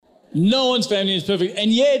No one's family is perfect.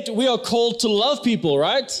 And yet we are called to love people,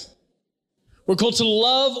 right? We're called to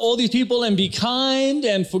love all these people and be kind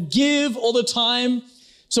and forgive all the time.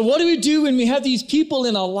 So what do we do when we have these people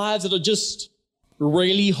in our lives that are just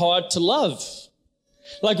really hard to love?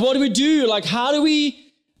 Like, what do we do? Like, how do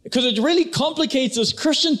we, because it really complicates this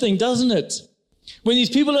Christian thing, doesn't it? When these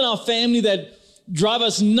people in our family that drive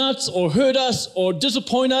us nuts or hurt us or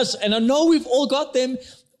disappoint us, and I know we've all got them,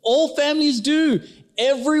 all families do.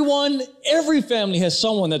 Every family has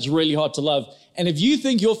someone that's really hard to love. And if you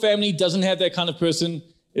think your family doesn't have that kind of person,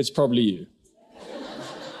 it's probably you.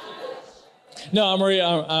 No,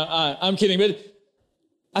 I'm kidding. But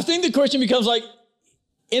I think the question becomes like,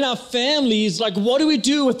 in our families, like, what do we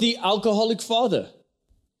do with the alcoholic father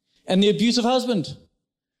and the abusive husband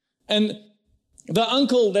and the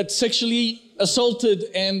uncle that's sexually assaulted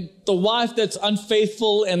and the wife that's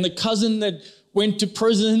unfaithful and the cousin that went to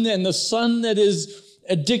prison and the son that is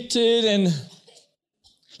addicted? And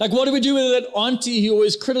like, what do we do with that auntie who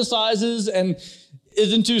always criticizes and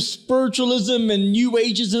is into spiritualism and new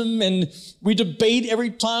ageism, and we debate every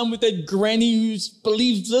time with that granny who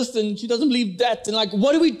believes this and she doesn't believe that? And like,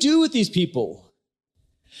 what do we do with these people?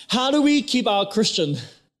 How do we keep our Christian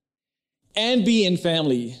and be in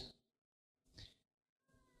family?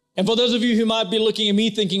 And for those of you who might be looking at me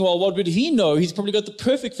thinking, well, what would he know? He's probably got the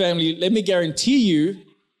perfect family. Let me guarantee you,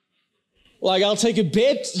 like, I'll take a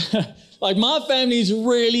bet. Like, my family is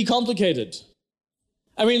really complicated.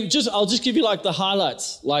 I mean, I'll just give you like the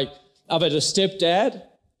highlights. Like, I've had a stepdad.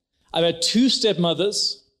 I've had two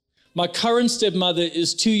stepmothers. My current stepmother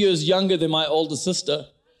is 2 years younger than my older sister,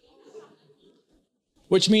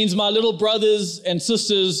 which means my little brothers and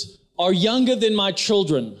sisters are younger than my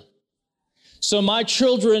children. So my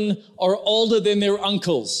children are older than their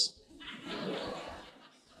uncles.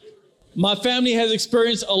 My family has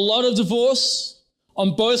experienced a lot of divorce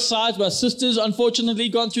on both sides. My sister's unfortunately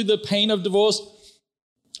gone through the pain of divorce.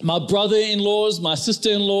 My brother-in-laws, my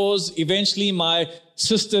sister-in-laws, eventually my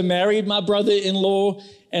sister married my brother-in-law.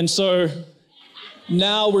 And so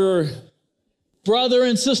now we're brother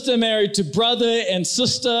and sister married to brother and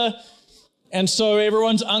sister. And so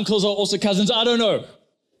everyone's uncles are also cousins. I don't know.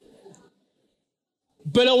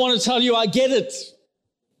 But I want to tell you, I get it.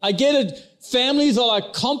 I get it. Families are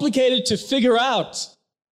like complicated to figure out.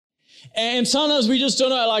 And sometimes we just don't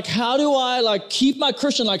know, like, how do I like keep my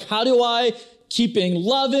Christian? Like, how do I keep being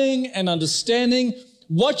loving and understanding?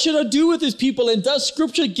 What should I do with these people? And does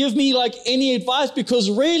Scripture give me like any advice? Because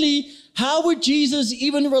really, how would Jesus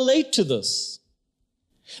even relate to this?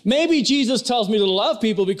 Maybe Jesus tells me to love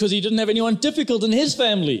people because he didn't have anyone difficult in his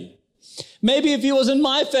family. Maybe if he was in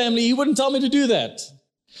my family, he wouldn't tell me to do that.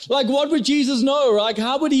 Like, what would Jesus know? Like,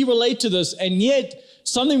 how would he relate to this? And yet,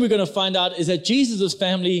 something we're going to find out is that Jesus'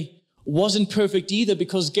 family wasn't perfect either,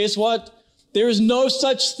 because guess what? There is no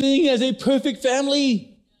such thing as a perfect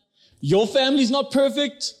family. Your family's not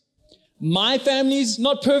perfect. My family's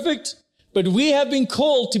not perfect. But we have been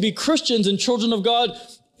called to be Christians and children of God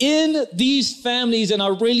in these families. And I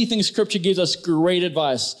really think Scripture gives us great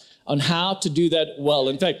advice on how to do that well.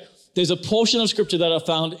 In fact, there's a portion of Scripture that I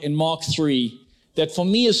found in Mark 3 that for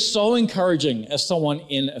me is so encouraging as someone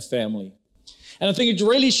in a family. And I think it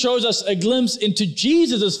really shows us a glimpse into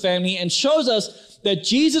Jesus' family and shows us that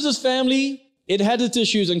Jesus' family, it had its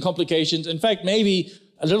issues and complications. In fact, maybe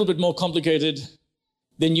a little bit more complicated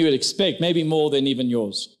than you would expect, maybe more than even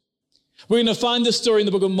yours. We're going to find this story in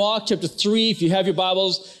the book of Mark, chapter 3. If you have your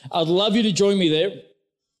Bibles, I'd love you to join me there.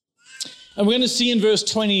 And we're going to see in verse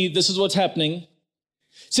 20, this is what's happening.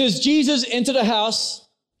 It says, Jesus entered a house,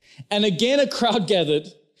 and again a crowd gathered,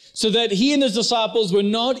 so that he and his disciples were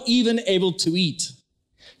not even able to eat.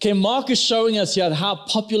 Okay, Mark is showing us here how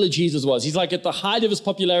popular Jesus was. He's like at the height of his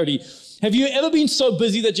popularity. Have you ever been so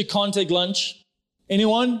busy that you can't take lunch?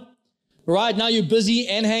 Anyone? Right now you're busy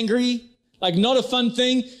and hangry. Like, not a fun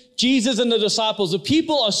thing. Jesus and the disciples, the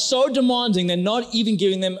people are so demanding, they're not even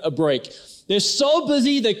giving them a break. They're so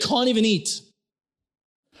busy they can't even eat.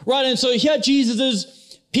 Right, and so here Jesus is.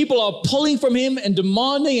 People are pulling from him and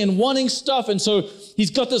demanding and wanting stuff. And so he's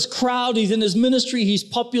got this crowd. He's in his ministry. He's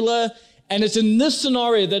popular. And it's in this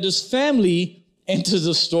scenario that his family enters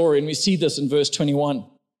the story. And we see this in verse 21.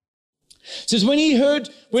 It says, when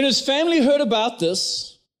his family heard about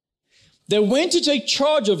this, they went to take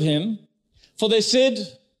charge of him, for they said,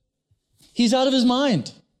 he's out of his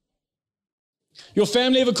mind. Your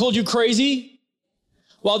family ever called you crazy?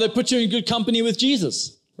 Well, they put you in good company with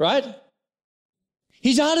Jesus, right?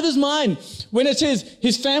 He's out of his mind. When it says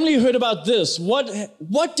his family heard about this,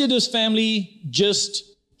 what did his family just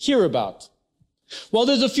hear about? Well,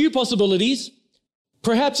 there's a few possibilities.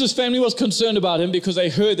 Perhaps his family was concerned about him because they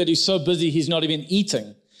heard that he's so busy he's not even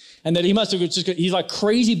eating, and that he must have he's like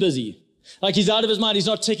crazy busy. Like he's out of his mind, he's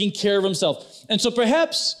not taking care of himself. And so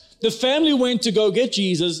perhaps the family went to go get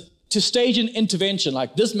Jesus to stage an intervention,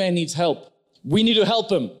 like this man needs help. We need to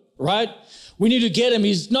help him, right? We need to get him.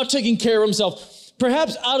 He's not taking care of himself.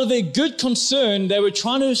 Perhaps out of their good concern, they were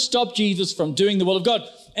trying to stop Jesus from doing the will of God.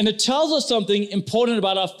 And it tells us something important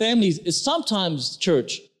about our families is sometimes,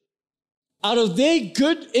 church, out of their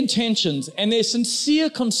good intentions and their sincere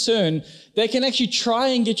concern, they can actually try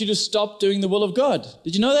and get you to stop doing the will of God.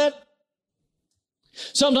 Did you know that?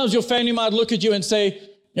 Sometimes your family might look at you and say,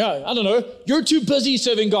 yeah, I don't know, you're too busy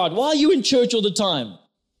serving God. Why are you in church all the time?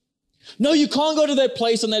 No, you can't go to that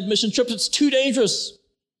place on that mission trip. It's too dangerous.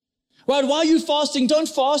 Right? Why are you fasting? Don't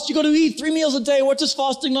fast. You got to eat 3 meals a day. What's this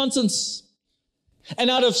fasting nonsense? And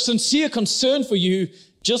out of sincere concern for you,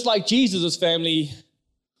 just like Jesus' family,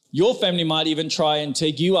 your family might even try and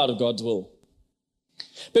take you out of God's will.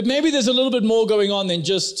 But maybe there's a little bit more going on than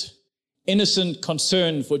just innocent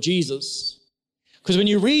concern for Jesus. Because when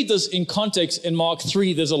you read this in context in Mark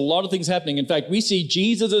 3, there's a lot of things happening. In fact, we see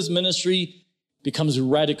Jesus' ministry becomes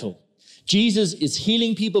radical. Jesus is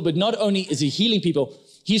healing people, but not only is he healing people,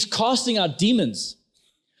 he's casting out demons.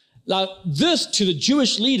 Now, this to the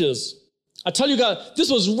Jewish leaders, I tell you guys,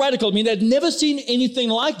 this was radical. I mean, they'd never seen anything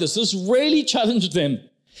like this. This really challenged them.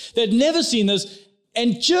 They'd never seen this.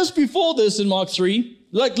 And just before this in Mark 3,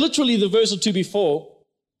 like literally the verse or two before,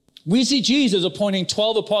 we see Jesus appointing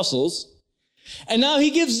 12 apostles. And now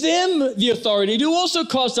he gives them the authority to also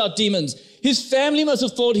cast out demons. His family must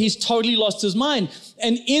have thought he's totally lost his mind.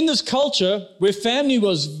 And in this culture where family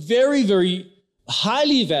was very, very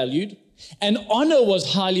highly valued and honor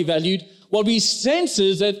was highly valued, what we sense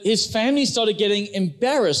is that his family started getting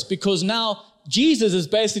embarrassed because now Jesus is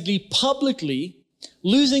basically publicly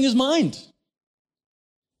losing his mind.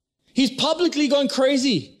 He's publicly gone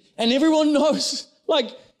crazy. And everyone knows,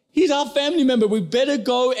 like, he's our family member. We better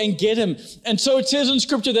go and get him. And so it says in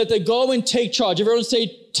scripture that they go and take charge. Everyone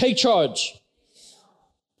say, take charge.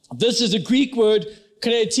 This is a Greek word,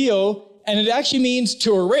 kretio, and it actually means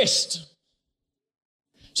to arrest.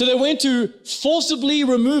 So they went to forcibly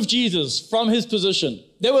remove Jesus from his position.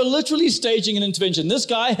 They were literally staging an intervention. This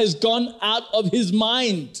guy has gone out of his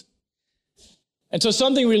mind. And so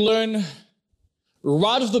something we learn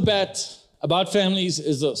right off the bat about families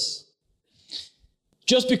is this.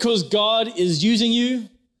 Just because God is using you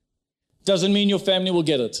doesn't mean your family will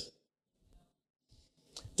get it.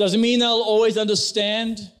 Doesn't mean they'll always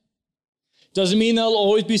understand. Doesn't mean they'll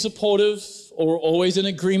always be supportive or always in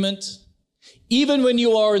agreement. Even when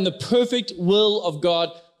you are in the perfect will of God,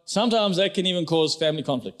 sometimes that can even cause family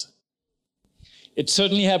conflict. It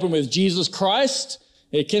certainly happened with Jesus Christ.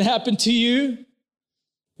 It can happen to you.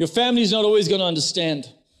 Your family's not always going to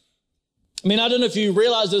understand. I mean, I don't know if you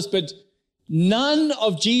realize this, but none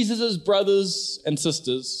of Jesus' brothers and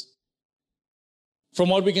sisters, from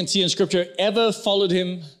what we can see in scripture, ever followed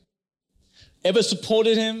him, ever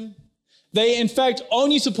supported him. They, in fact,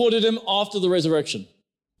 only supported him after the resurrection.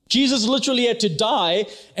 Jesus literally had to die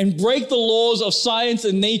and break the laws of science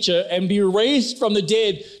and nature and be raised from the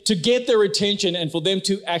dead to get their attention and for them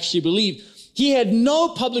to actually believe. He had no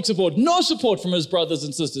public support, no support from his brothers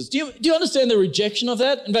and sisters. Do you understand the rejection of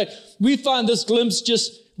that? In fact, we find this glimpse,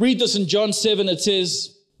 just read this in John 7. It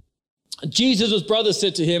says, Jesus' brother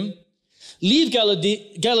said to him, leave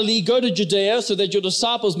Galilee, go to Judea so that your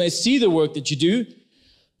disciples may see the work that you do.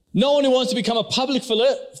 No one who wants to become a public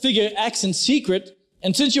figure acts in secret.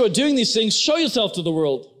 And since you are doing these things, show yourself to the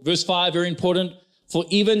world. Verse 5, very important. For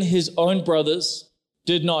even his own brothers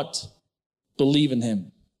did not believe in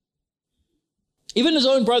him. Even his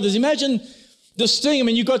own brothers. Imagine this thing. I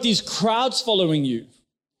mean, you've got these crowds following you.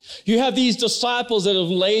 You have these disciples that have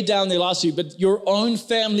laid down their lives for you, but your own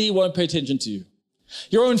family won't pay attention to you.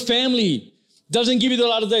 Your own family doesn't give you the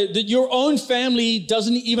light of day. Your own family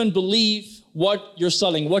doesn't even believe what you're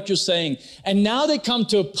selling, what you're saying. And now they come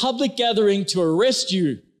to a public gathering to arrest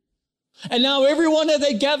you. And now everyone at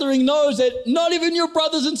that gathering knows that not even your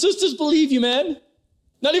brothers and sisters believe you, man.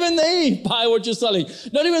 Not even they buy what you're selling.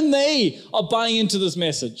 Not even they are buying into this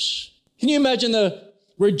message. Can you imagine the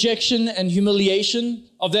rejection and humiliation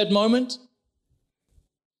of that moment?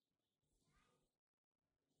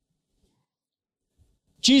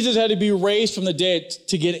 Jesus had to be raised from the dead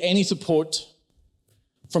to get any support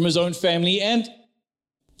from his own family. And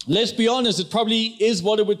let's be honest, it probably is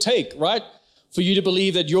what it would take, right? For you to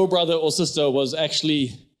believe that your brother or sister was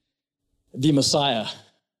actually the Messiah.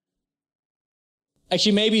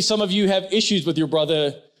 Actually, maybe some of you have issues with your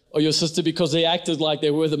brother or your sister because they acted like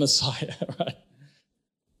they were the Messiah, right?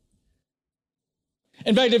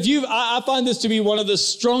 In fact, I find this to be one of the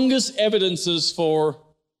strongest evidences for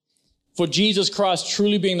Jesus Christ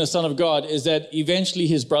truly being the Son of God is that eventually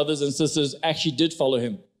his brothers and sisters actually did follow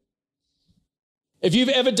him. If you've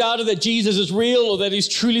ever doubted that Jesus is real or that he's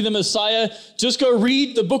truly the Messiah, just go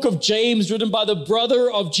read the book of James written by the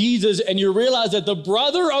brother of Jesus, and you realize that the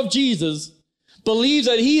brother of Jesus believes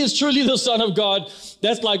that he is truly the Son of God.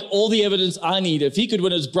 That's like all the evidence I need. If he could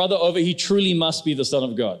win his brother over, he truly must be the Son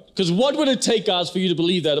of God. Because what would it take, guys, for you to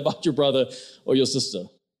believe that about your brother or your sister?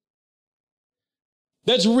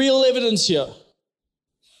 That's real evidence here.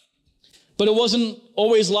 But it wasn't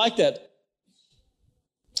always like that.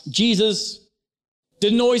 Jesus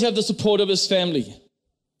didn't always have the support of his family.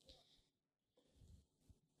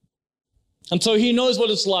 And so he knows what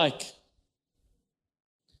it's like.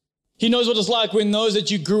 He knows what it's like when those that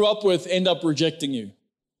you grew up with end up rejecting you.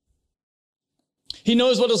 He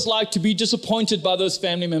knows what it's like to be disappointed by those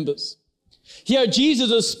family members. Here, Jesus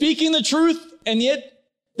is speaking the truth, and yet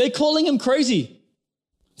they're calling him crazy.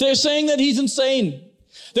 They're saying that he's insane.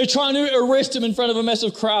 They're trying to arrest him in front of a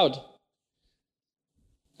massive crowd.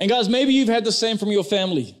 And guys, maybe you've had the same from your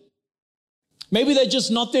family. Maybe they're just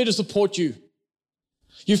not there to support you.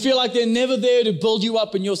 You feel like they're never there to build you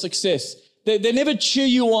up in your success. They never cheer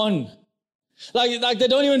you on. Like they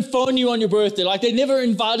don't even phone you on your birthday. Like they never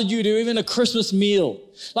invited you to even a Christmas meal.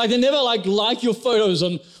 Like they never like your photos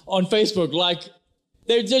on Facebook. Like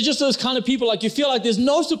they're just those kind of people. Like you feel like there's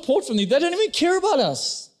no support from them. They don't even care about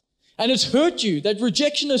us. And it's hurt you. That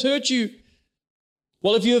rejection has hurt you.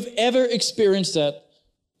 Well, if you have ever experienced that,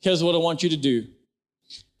 here's what I want you to do.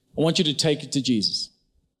 I want you to take it to Jesus.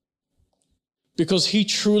 Because he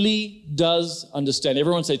truly does understand.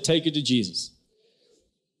 Everyone say, take it to Jesus.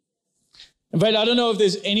 In fact, I don't know if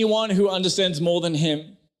there's anyone who understands more than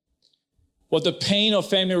him what the pain of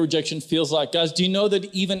family rejection feels like. Guys, do you know that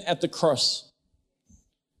even at the cross,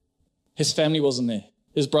 his family wasn't there?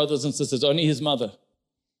 His brothers and sisters, only his mother.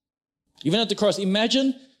 Even at the cross,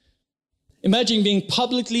 imagine being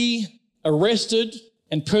publicly arrested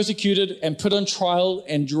and persecuted and put on trial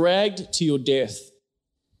and dragged to your death.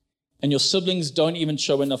 And your siblings don't even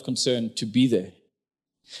show enough concern to be there.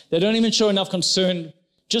 They don't even show enough concern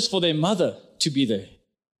just for their mother to be there.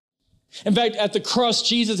 In fact, at the cross,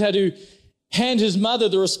 Jesus had to hand his mother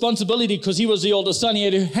the responsibility, because he was the older son. He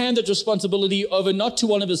had to hand that responsibility over not to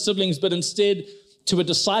one of his siblings, but instead to a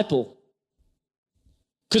disciple,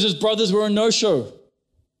 because his brothers were a no-show.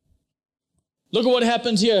 Look at what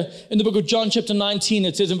happens here in the book of John chapter 19.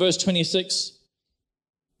 It says in verse 26,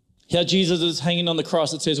 here Jesus is hanging on the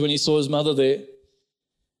cross. It says when he saw his mother there,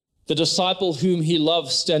 the disciple whom he loved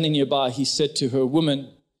standing nearby, he said to her, "Woman,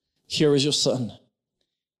 here is your son."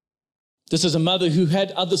 This is a mother who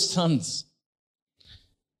had other sons.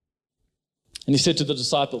 And he said to the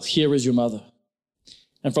disciple, "Here is your mother."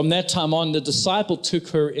 And from that time on, the disciple took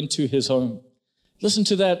her into his home. Listen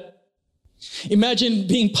to that. Imagine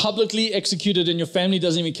being publicly executed and your family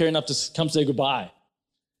doesn't even care enough to come say goodbye.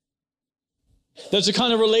 That's the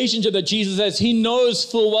kind of relationship that Jesus has. He knows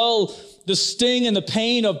full well the sting and the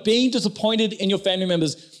pain of being disappointed in your family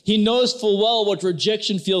members. He knows full well what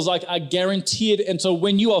rejection feels like. I guarantee it. And so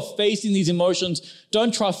when you are facing these emotions,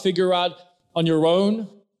 don't try to figure out on your own.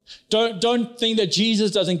 Don't think that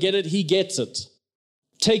Jesus doesn't get it. He gets it.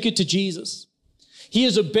 Take it to Jesus. He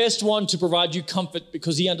is the best one to provide you comfort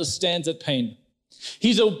because he understands that pain.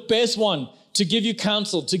 He's the best one to give you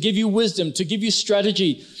counsel, to give you wisdom, to give you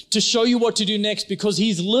strategy, to show you what to do next, because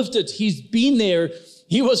he's lived it. He's been there.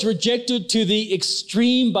 He was rejected to the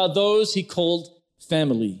extreme by those he called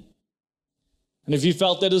family. And if you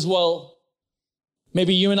felt that as well,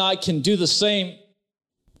 maybe you and I can do the same.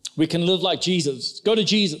 We can live like Jesus. Go to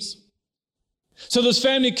Jesus. So this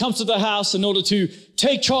family comes to the house in order to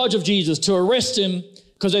take charge of Jesus, to arrest him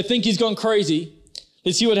because they think he's gone crazy.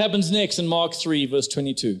 Let's see what happens next in Mark 3, verse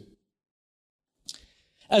 22.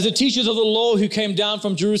 As the teachers of the law who came down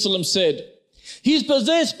from Jerusalem said, "He's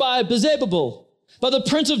possessed by Beelzebul, by the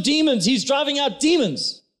prince of demons. He's driving out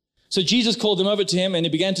demons." So Jesus called them over to him and he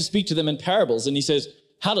began to speak to them in parables. And he says,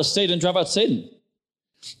 "How does Satan drive out Satan?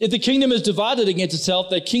 If the kingdom is divided against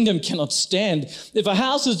itself, that kingdom cannot stand. If a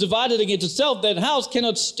house is divided against itself, that house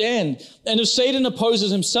cannot stand. And if Satan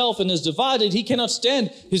opposes himself and is divided, he cannot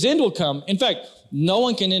stand. His end will come. In fact, no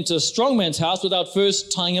one can enter a strong man's house without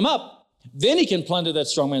first tying him up. Then he can plunder that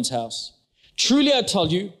strong man's house. Truly, I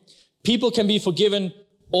tell you, people can be forgiven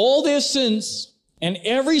all their sins and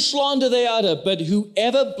every slander they utter, but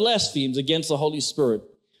whoever blasphemes against the Holy Spirit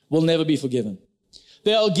will never be forgiven.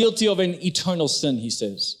 They are guilty of an eternal sin," he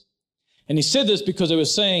says. And he said this because they were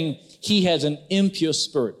saying he has an impure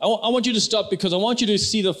spirit. I want you to stop because I want you to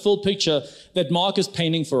see the full picture that Mark is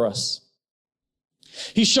painting for us.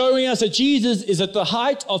 He's showing us that Jesus is at the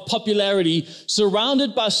height of popularity,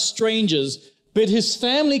 surrounded by strangers, but his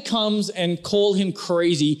family comes and call him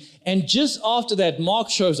crazy. And just after that, Mark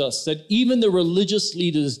shows us that even the religious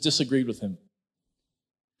leaders disagreed with him.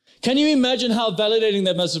 Can you imagine how validating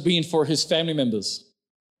that must have been for his family members?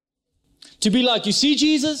 To be like, you see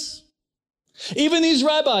Jesus? Even these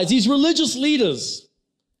rabbis, these religious leaders,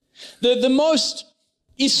 the most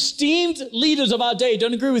esteemed leaders of our day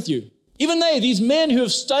don't agree with you. Even they, these men who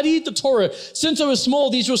have studied the Torah since they were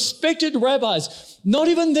small, these respected rabbis, not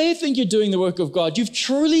even they think you're doing the work of God. You've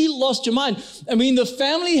truly lost your mind. I mean, the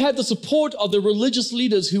family had the support of the religious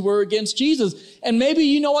leaders who were against Jesus. And maybe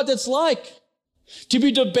you know what that's like, to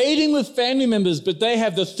be debating with family members, but they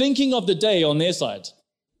have the thinking of the day on their side.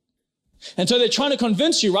 And so they're trying to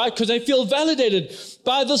convince you, right? Because they feel validated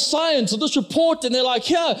by the science of this report. And they're like,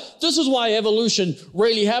 yeah, this is why evolution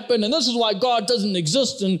really happened. And this is why God doesn't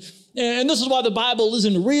exist. And this is why the Bible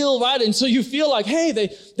isn't real, right? And so you feel like, hey,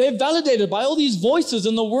 they're validated by all these voices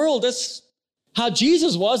in the world. That's how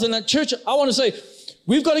Jesus was. And at church, I want to say,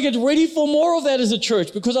 we've got to get ready for more of that as a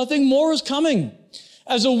church, because I think more is coming.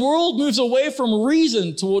 As the world moves away from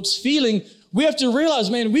reason towards feeling, we have to realize,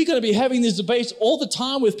 man, we're going to be having these debates all the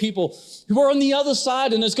time with people who are on the other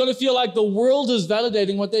side, and it's going to feel like the world is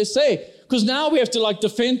validating what they say. Because now we have to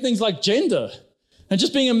defend things like gender and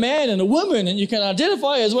just being a man and a woman, and you can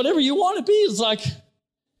identify as whatever you want to be. It's like,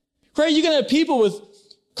 right, you're going to have people with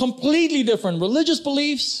completely different religious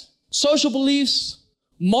beliefs, social beliefs,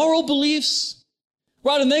 moral beliefs,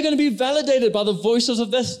 right? And they're going to be validated by the voices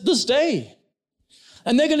of this day.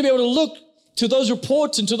 And they're going to be able to look to those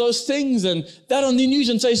reports and to those things and that on the news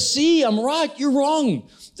and say, see, I'm right, you're wrong.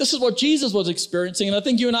 This is what Jesus was experiencing. And I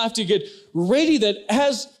think you and I have to get ready that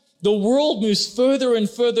as the world moves further and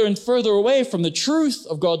further and further away from the truth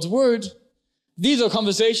of God's word, these are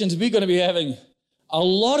conversations we're going to be having a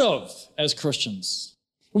lot of as Christians.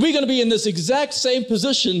 We're going to be in this exact same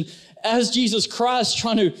position as Jesus Christ,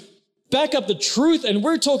 trying to back up the truth. And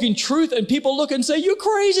we're talking truth and people look and say, you're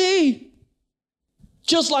crazy.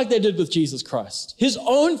 Just like they did with Jesus Christ. His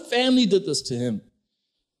own family did this to him.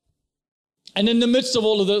 And in the midst of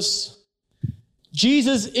all of this,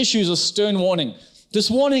 Jesus issues a stern warning. This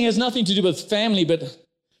warning has nothing to do with family, but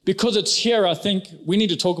because it's here, I think we need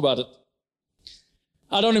to talk about it.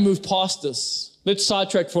 I don't want to move past this. Let's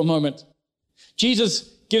sidetrack for a moment.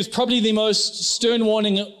 Jesus gives probably the most stern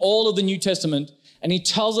warning in all of the New Testament, and he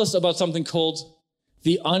tells us about something called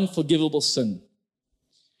the unforgivable sin,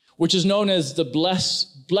 which is known as the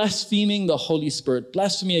blaspheming the Holy Spirit,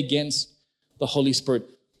 blasphemy against the Holy Spirit.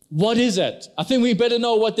 What is that? I think we better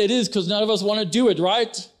know what that is, because none of us want to do it,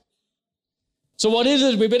 right? So what is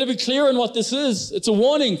it? We better be clear on what this is. It's a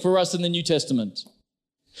warning for us in the New Testament.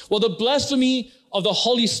 Well, the blasphemy of the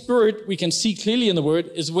Holy Spirit, we can see clearly in the word,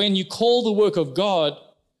 is when you call the work of God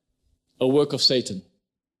a work of Satan.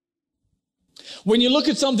 When you look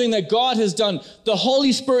at something that God has done, the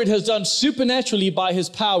Holy Spirit has done supernaturally by his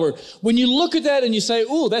power, when you look at that and you say,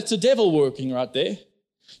 oh, that's the devil working right there,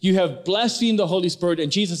 you have blasphemed the Holy Spirit,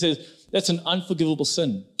 and Jesus says, that's an unforgivable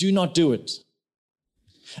sin. Do not do it.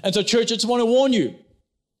 And so, church, I just want to warn you,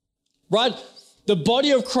 right? The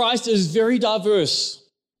body of Christ is very diverse.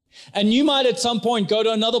 And you might at some point go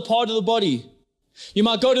to another part of the body. You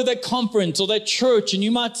might go to that conference or that church, and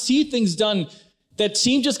you might see things done that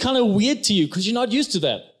seem just kind of weird to you because you're not used to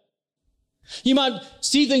that. You might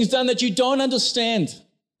see things done that you don't understand,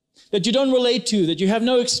 that you don't relate to, that you have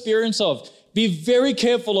no experience of. Be very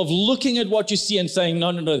careful of looking at what you see and saying,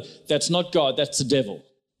 no, that's not God, that's the devil.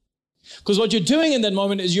 Because what you're doing in that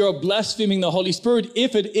moment is you're blaspheming the Holy Spirit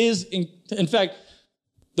if it is, in fact,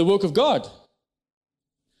 the work of God.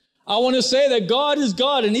 I want to say that God is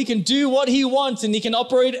God, and he can do what he wants, and he can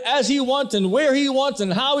operate as he wants and where he wants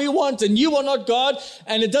and how he wants, and you are not God,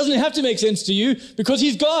 and it doesn't have to make sense to you because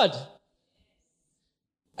he's God.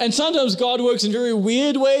 And sometimes God works in very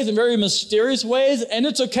weird ways and very mysterious ways, and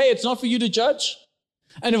it's okay. It's not for you to judge.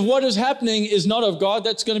 And if what is happening is not of God,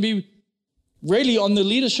 that's going to be really on the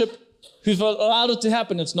leadership who've allowed it to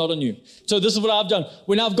happen. It's not on you. So this is what I've done.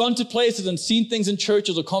 When I've gone to places and seen things in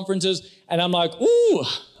churches or conferences, and I'm like, ooh,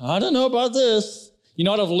 I don't know about this. You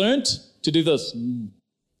know what I've learned? To do this.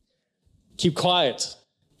 Keep quiet.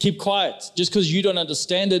 Keep quiet. Just because you don't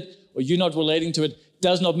understand it or you're not relating to it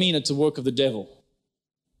does not mean it's a work of the devil.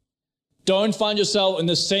 Don't find yourself in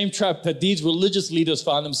the same trap that these religious leaders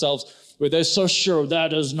find themselves, where they're so sure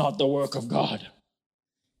that is not the work of God.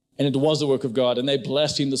 And it was the work of God, and they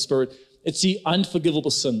blasphemed the Spirit. It's the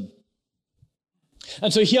unforgivable sin.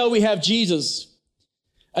 And so here we have Jesus.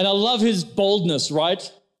 And I love his boldness,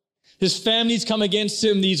 right? His family's come against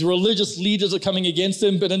him. These religious leaders are coming against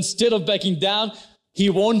him. But instead of backing down, he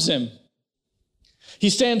warns him. He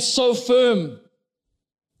stands so firm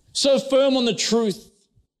on the truth.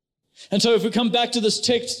 And so if we come back to this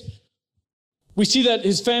text, we see that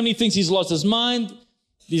his family thinks he's lost his mind.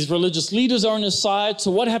 These religious leaders are on his side. So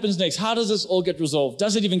what happens next? How does this all get resolved?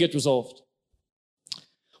 Does it even get resolved?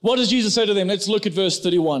 What does Jesus say to them? Let's look at verse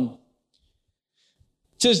 31.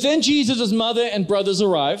 It says, then Jesus' mother and brothers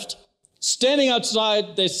arrived. Standing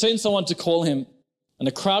outside, they sent someone to call him, and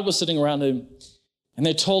the crowd was sitting around him. And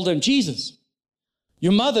they told him, Jesus,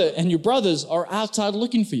 your mother and your brothers are outside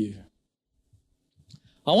looking for you.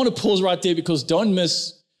 I want to pause right there because don't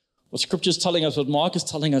miss what Scripture is telling us, what Mark is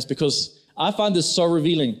telling us, because I find this so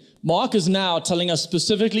revealing. Mark is now telling us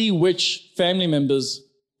specifically which family members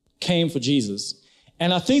came for Jesus.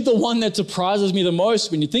 And I think the one that surprises me the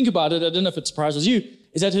most when you think about it, I don't know if it surprises you,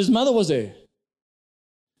 is that his mother was there.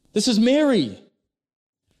 This is Mary,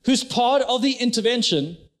 who's part of the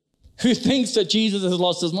intervention, who thinks that Jesus has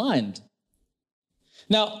lost his mind.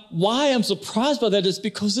 Now, why I'm surprised by that is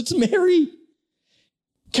because it's Mary.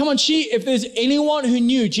 Come on, if there's anyone who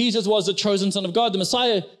knew Jesus was the chosen Son of God, the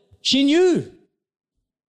Messiah, she knew.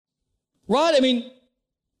 Right? I mean,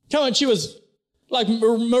 come on, she was like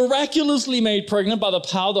miraculously made pregnant by the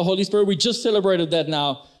power of the Holy Spirit. We just celebrated that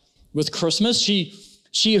now with Christmas.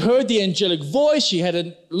 She heard the angelic voice. She had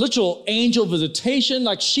a literal angel visitation.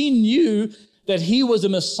 Like she knew that he was a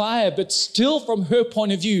Messiah, but still from her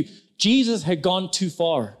point of view, Jesus had gone too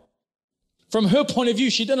far. From her point of view,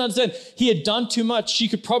 she didn't understand. He had done too much. She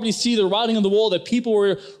could probably see the writing on the wall that people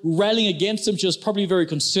were rallying against him. She was probably very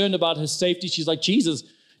concerned about his safety. She's like, Jesus,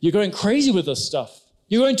 you're going crazy with this stuff.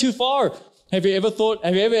 You're going too far. Have you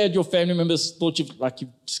ever had your family members thought you've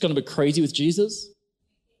just gone a bit crazy with Jesus?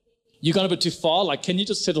 You've gone a bit too far? Like, can you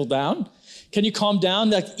just settle down? Can you calm down?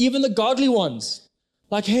 Like, even the godly ones.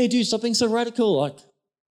 Like, hey, dude, stop being so radical. Like,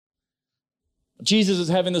 Jesus is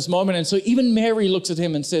having this moment. And so even Mary looks at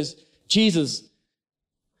him and says, Jesus,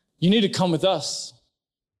 you need to come with us.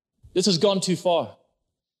 This has gone too far.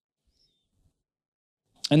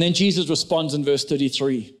 And then Jesus responds in verse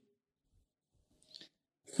 33.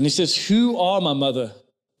 And he says, who are my mother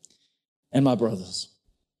and my brothers?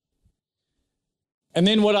 And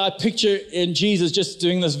then what I picture in Jesus just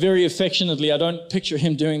doing this very affectionately, I don't picture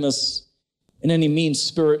him doing this in any mean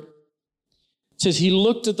spirit. It says he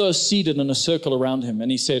looked at those seated in a circle around him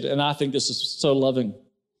and he said, and I think this is so loving.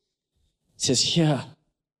 He says, here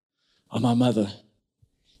are my mother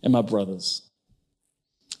and my brothers.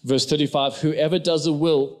 Verse 35, whoever does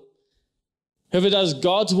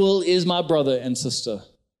God's will is my brother and sister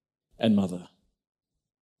and mother.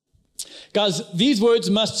 Guys, these words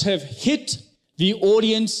must have hit the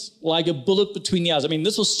audience like a bullet between the eyes. I mean,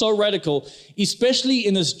 this was so radical, especially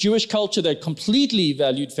in this Jewish culture that completely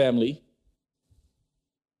valued family.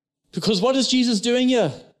 Because what is Jesus doing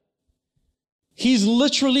here? He's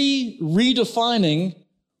literally redefining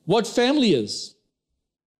what family is.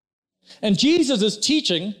 And Jesus is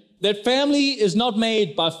teaching that family is not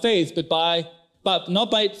made by faith, but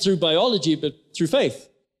not through biology, but through faith.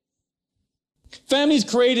 Family is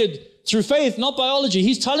created through faith, not biology.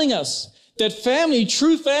 He's telling us that family,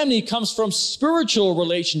 true family, comes from spiritual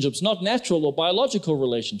relationships, not natural or biological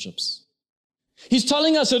relationships. He's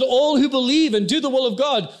telling us that all who believe and do the will of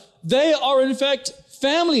God, they are in fact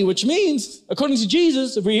family, which means, according to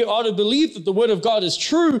Jesus, if we are to believe that the word of God is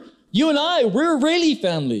true, you and I, we're really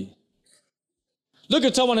family. Look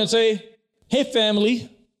at someone and say, hey, family.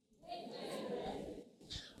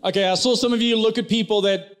 Okay, I saw some of you look at people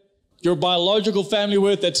that you're biological family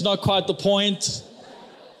with. That's not quite the point.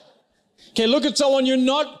 Okay, look at someone you're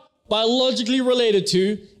not biologically related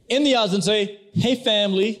to in the eyes and say, hey,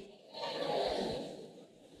 family.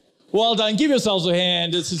 Well done. Give yourselves a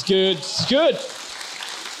hand. This is good. This is good.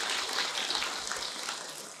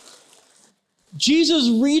 Jesus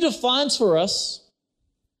redefines for us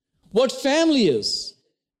what family is.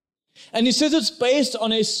 And he says it's based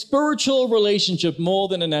on a spiritual relationship more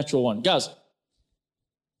than a natural one. Guys,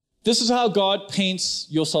 this is how God paints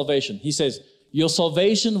your salvation. He says, your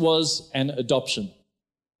salvation was an adoption.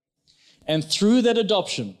 And through that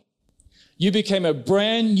adoption, you became a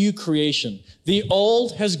brand new creation. The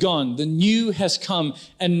old has gone, the new has come,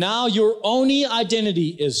 and now your only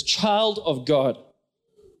identity is child of God.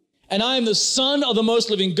 And I am the son of the most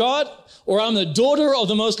living God, or I'm the daughter of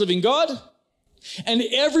the most living God. And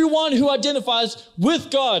everyone who identifies with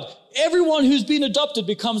God, everyone who's been adopted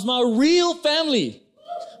becomes my real family,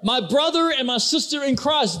 my brother and my sister in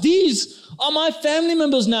Christ. These are my family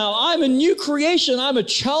members now. I'm a new creation. I'm a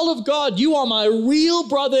child of God. You are my real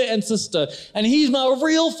brother and sister, and he's my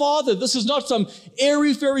real father. This is not some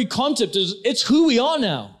airy-fairy concept. It's who we are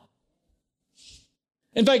now.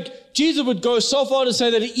 In fact, Jesus would go so far to say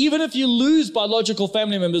that even if you lose biological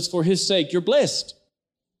family members for his sake, you're blessed.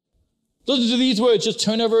 Listen to these words. Just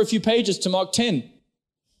turn over a few pages to Mark 10.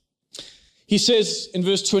 He says in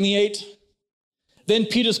verse 28, then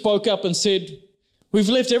Peter spoke up and said, we've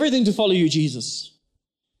left everything to follow you, Jesus.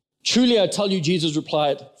 Truly, I tell you, Jesus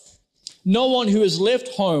replied, no one who has left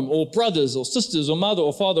home or brothers or sisters or mother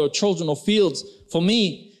or father or children or fields for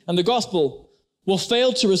me and the gospel will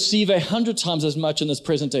fail to receive 100 times as much in this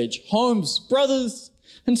present age. Homes, brothers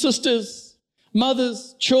and sisters,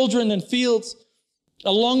 mothers, children and fields,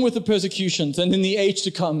 along with the persecutions, and in the age to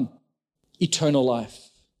come, eternal life.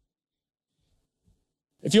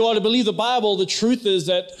 If you are to believe the Bible, the truth is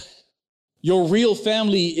that your real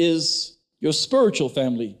family is your spiritual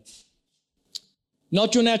family,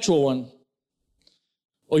 not your natural one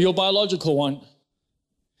or your biological one.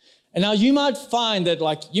 And now you might find that,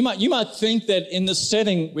 like, you might think that in this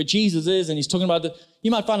setting where Jesus is and he's talking about you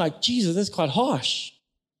might find like, Jesus, that's quite harsh.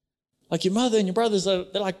 Like your mother and your brothers, they're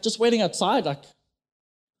like just waiting outside, like,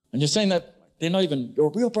 and you're saying that they're not even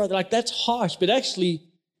your real brother. Like, that's harsh. But actually,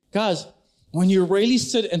 guys, when you really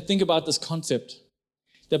sit and think about this concept,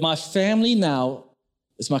 that my family now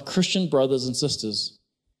is my Christian brothers and sisters,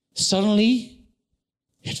 suddenly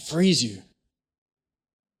it frees you.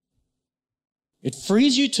 It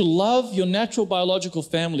frees you to love your natural biological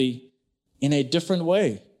family in a different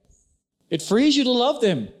way. It frees you to love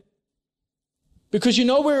them. Because you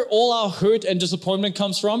know where all our hurt and disappointment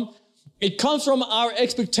comes from? It comes from our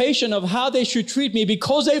expectation of how they should treat me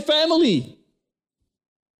because they're family.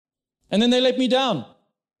 And then they let me down.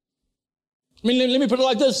 I mean, let me put it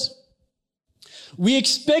like this. We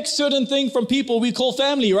expect certain things from people we call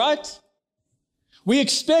family, right? We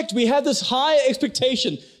have this high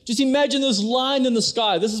expectation. Just imagine this line in the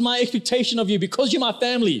sky. This is my expectation of you because you're my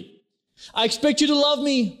family. I expect you to love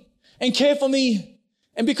me and care for me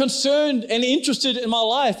and be concerned and interested in my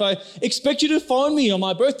life. I expect you to phone me on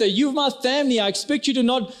my birthday. You're my family. I expect you to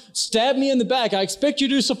not stab me in the back. I expect you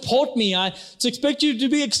to support me. I expect you to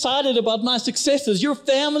be excited about my successes. Your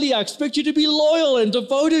family, I expect you to be loyal and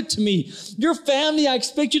devoted to me. Your family, I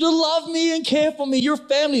expect you to love me and care for me. Your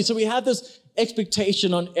family. So we have this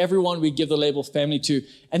expectation on everyone we give the label family to.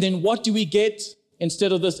 And then what do we get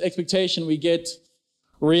instead of this expectation? We get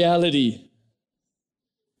reality.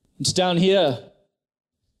 It's down here.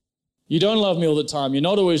 You don't love me all the time. You're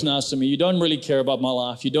not always nice to me. You don't really care about my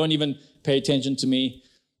life. You don't even pay attention to me.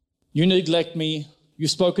 You neglect me.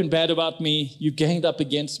 You've spoken bad about me. You've ganged up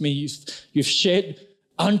against me. You've shared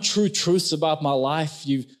untrue truths about my life.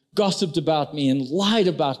 You've gossiped about me and lied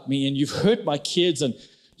about me, and you've hurt my kids, and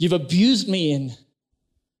you've abused me.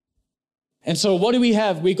 And so what do we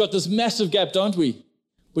have? We've got this massive gap, don't we,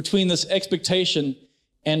 between this expectation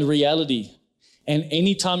and reality. And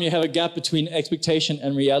anytime you have a gap between expectation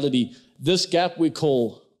and reality, this gap we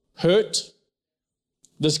call hurt,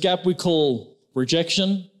 this gap we call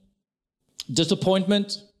rejection,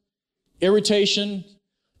 disappointment, irritation,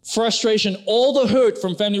 frustration. All the hurt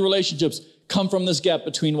from family relationships come from this gap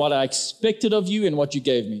between what I expected of you and what you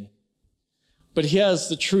gave me. But here's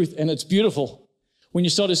the truth, and it's beautiful. When you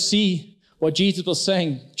start to see what Jesus was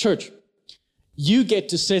saying, church, you get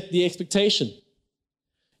to set the expectation.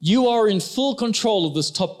 You are in full control of this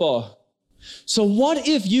top bar. So what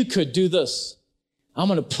if you could do this? I'm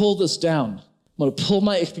going to pull this down. I'm going to pull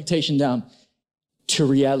my expectation down to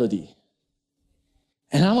reality.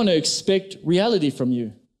 And I'm going to expect reality from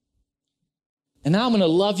you. And now I'm going to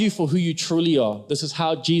love you for who you truly are. This is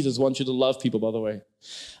how Jesus wants you to love people, by the way.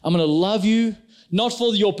 I'm going to love you not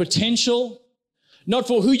for your potential, not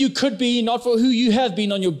for who you could be, not for who you have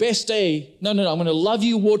been on your best day. No. I'm going to love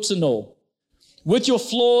you warts and all. With your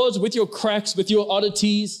flaws, with your cracks, with your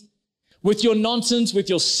oddities, with your nonsense, with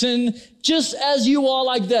your sin, just as you are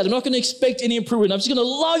like that. I'm not going to expect any improvement. I'm just going to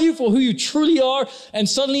love you for who you truly are. And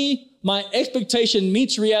suddenly my expectation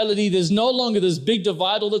meets reality. There's no longer this big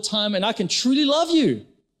divide all the time, and I can truly love you.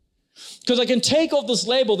 Because I can take off this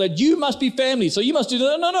label that you must be family, so you must do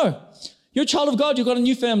that. No. You're a child of God. You've got a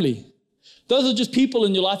new family. Those are just people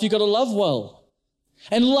in your life you've got to love well.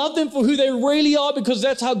 And love them for who they really are, because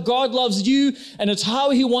that's how God loves you, and it's how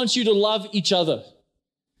he wants you to love each other.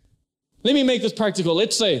 Let me make this practical.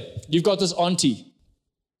 Let's say you've got this auntie,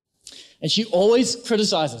 and she always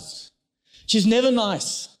criticizes. She's never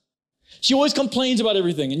nice. She always complains about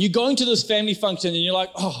everything. And you're going to this family function, and you're like,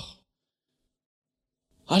 oh,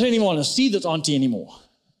 I don't even want to see this auntie anymore.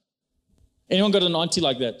 Anyone got an auntie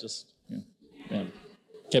like that? Just, yeah. Yeah.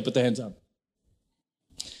 Okay, put the hands up.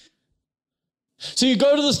 So you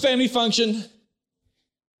go to this family function,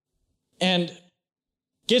 and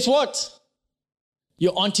guess what?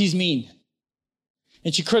 Your auntie's mean.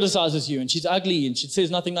 And she criticizes you, and she's ugly, and she says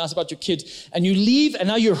nothing nice about your kids. And you leave, and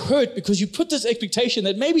now you're hurt because you put this expectation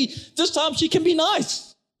that maybe this time she can be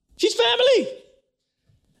nice. She's family.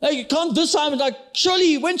 Like, you can't this time, like,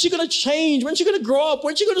 surely, when's she going to change? When's she going to grow up?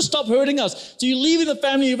 When's she going to stop hurting us? So you're leaving the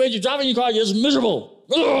family, you're driving your car, you're just miserable.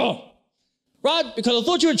 Ugh. Right? Because I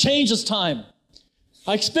thought you would change this time.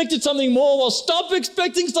 I expected something more. Well, stop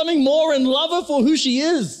expecting something more and love her for who she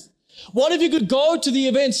is. What if you could go to the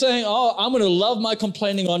event saying, oh, I'm going to love my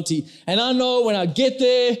complaining auntie. And I know when I get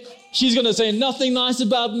there, she's going to say nothing nice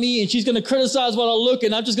about me, and she's going to criticize what I look,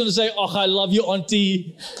 and I'm just going to say, oh, I love you,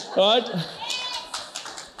 auntie. Right?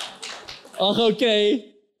 Oh,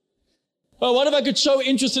 okay. Well, what if I could show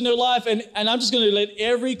interest in her life, and I'm just going to let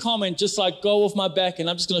every comment just like go off my back, and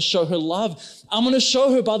I'm just going to show her love. I'm going to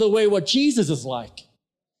show her, by the way, what Jesus is like.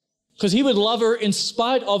 Because he would love her in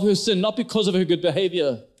spite of her sin, not because of her good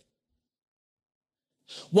behavior.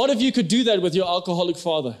 What if you could do that with your alcoholic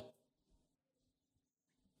father?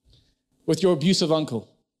 With your abusive uncle?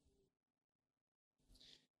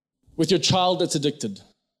 With your child that's addicted?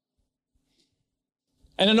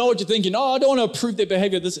 And I know what you're thinking, oh, I don't want to approve their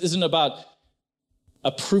behavior. This isn't about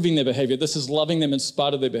approving their behavior. This is loving them in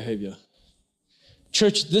spite of their behavior.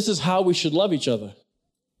 Church, this is how we should love each other.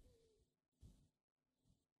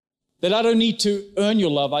 That I don't need to earn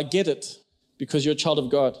your love. I get it because you're a child of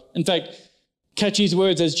God. In fact, catch these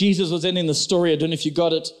words as Jesus was ending the story. I don't know if you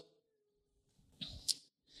got it.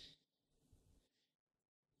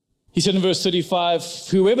 He said in verse 35,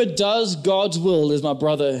 whoever does God's will is my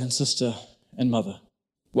brother and sister and mother.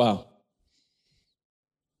 Wow.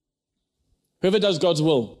 Whoever does God's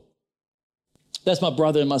will, that's my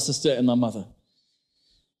brother and my sister and my mother.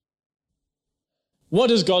 What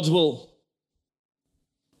is God's will?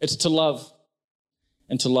 It's to love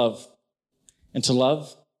and to love and to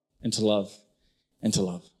love and to love and to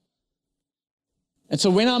love. And so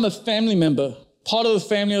when I'm a family member, part of the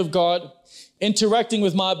family of God, interacting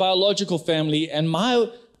with my biological family, and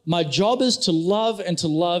my job is to love and to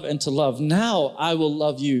love and to love. Now I will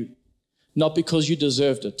love you, not because you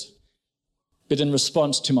deserved it, but in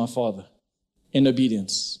response to my Father, in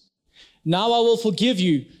obedience. Now I will forgive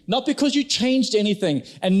you, not because you changed anything,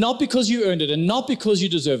 and not because you earned it, and not because you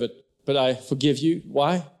deserve it, but I forgive you.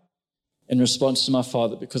 Why? In response to my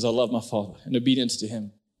Father, because I love my Father, in obedience to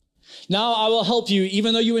him. Now I will help you,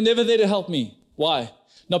 even though you were never there to help me. Why?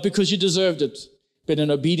 Not because you deserved it, but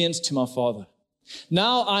in obedience to my Father.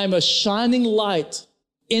 Now I'm a shining light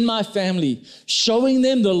in my family, showing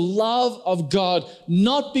them the love of God,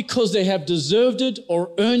 not because they have deserved it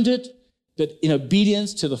or earned it, but in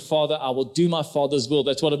obedience to the Father, I will do my Father's will.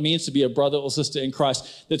 That's what it means to be a brother or sister in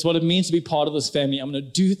Christ. That's what it means to be part of this family. I'm going to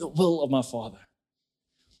do the will of my Father.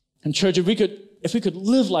 And church, if we could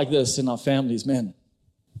live like this in our families, man,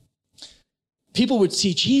 people would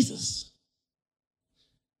see Jesus.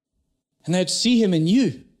 And they'd see him in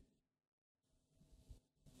you.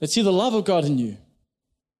 They'd see the love of God in you.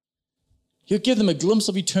 You'd give them a glimpse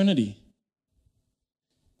of eternity.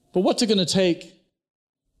 But what's it going to take?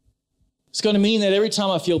 It's going to mean that every time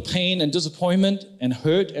I feel pain and disappointment and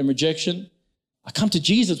hurt and rejection, I come to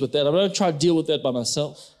Jesus with that. I don't try to deal with that by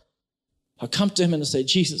myself. I come to him and I say,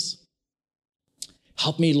 Jesus,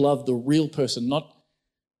 help me love the real person, not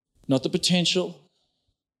the potential,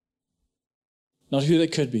 not who they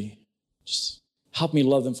could be. Just help me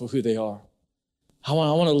love them for who they are. I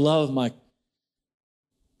want to love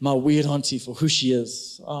my weird auntie for who she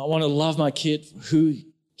is. I want to love my kid for who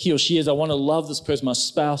he or she is. I want to love this person, my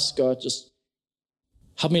spouse. God, just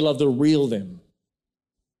help me love the real them.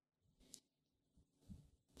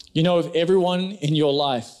 You know, if everyone in your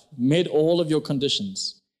life met all of your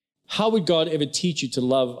conditions, how would God ever teach you to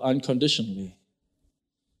love unconditionally?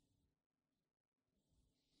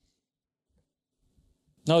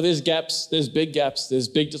 No, there's gaps, there's big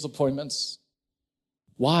disappointments.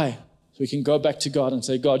 Why? So we can go back to God and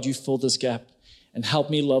say, God, you fill this gap and help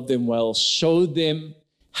me love them well. Show them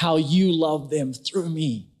how you love them through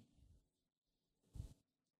me.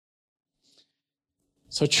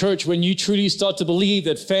 So church, when you truly start to believe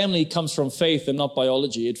that family comes from faith and not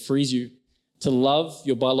biology, it frees you to love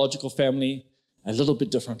your biological family a little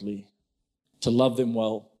bit differently, to love them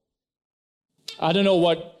well. I don't know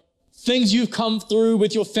what things you've come through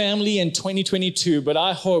with your family in 2022, but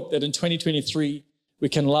I hope that in 2023, we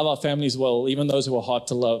can love our families well, even those who are hard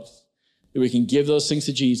to love, that we can give those things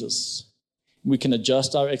to Jesus. We can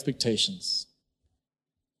adjust our expectations.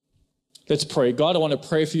 Let's pray. God, I want to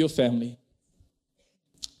pray for your family.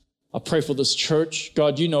 I pray for this church.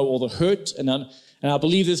 God, you know all the hurt, and I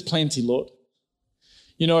believe there's plenty, Lord.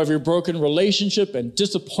 You know every broken relationship and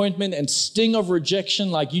disappointment and sting of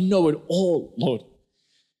rejection, like you know it all, Lord.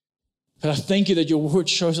 But I thank you that your word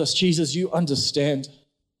shows us, Jesus, you understand.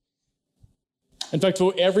 In fact,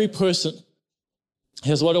 for every person,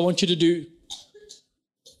 here's what I want you to do.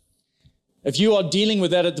 If you are dealing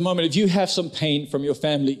with that at the moment, if you have some pain from your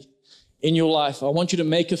family in your life, I want you to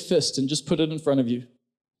make a fist and just put it in front of you.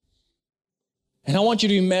 And I want you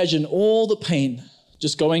to imagine all the pain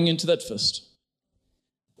just going into that fist.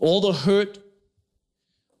 All the hurt,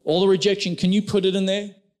 all the rejection. Can you put it in there?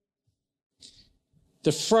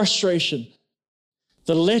 The frustration,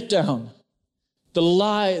 the letdown, the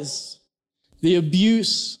lies, the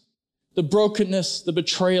abuse, the brokenness, the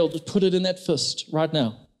betrayal. Just put it in that fist right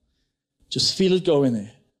now. Just feel it go in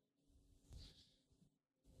there.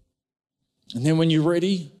 And then when you're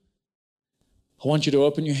ready, I want you to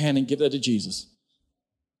open your hand and give that to Jesus.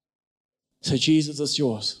 Say, Jesus, it's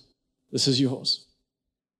yours. This is yours.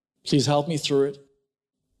 Please help me through it.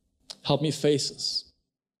 Help me face this.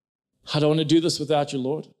 I don't want to do this without you,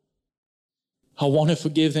 Lord. I want to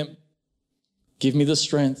forgive them. Give me the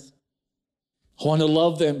strength. I want to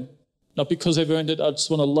love them, not because they've earned it. I just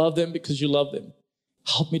want to love them because you love them.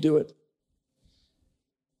 Help me do it.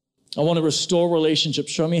 I want to restore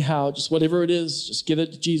relationships. Show me how. Just whatever it is, just give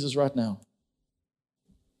it to Jesus right now.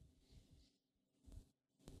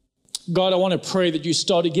 God, I want to pray that you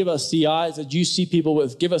start to give us the eyes that you see people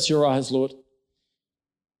with. Give us your eyes, Lord.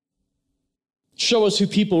 Show us who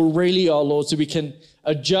people really are, Lord, so we can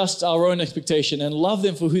adjust our own expectation and love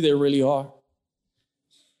them for who they really are.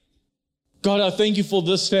 God, I thank you for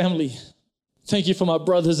this family. Thank you for my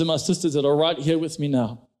brothers and my sisters that are right here with me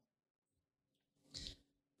now.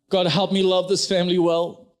 God, help me love this family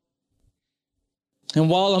well. And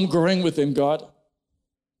while I'm growing with them, God,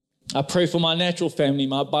 I pray for my natural family,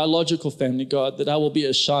 my biological family, God, that I will be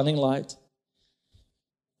a shining light,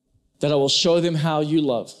 that I will show them how you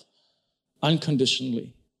love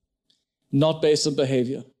unconditionally, not based on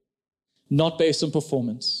behavior, not based on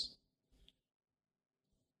performance.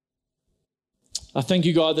 I thank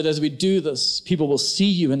you, God, that as we do this, people will see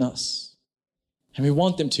you in us, and we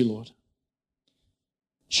want them to, Lord.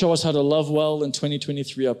 Show us how to love well in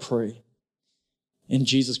 2023, I pray. In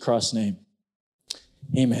Jesus Christ's name,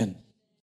 amen.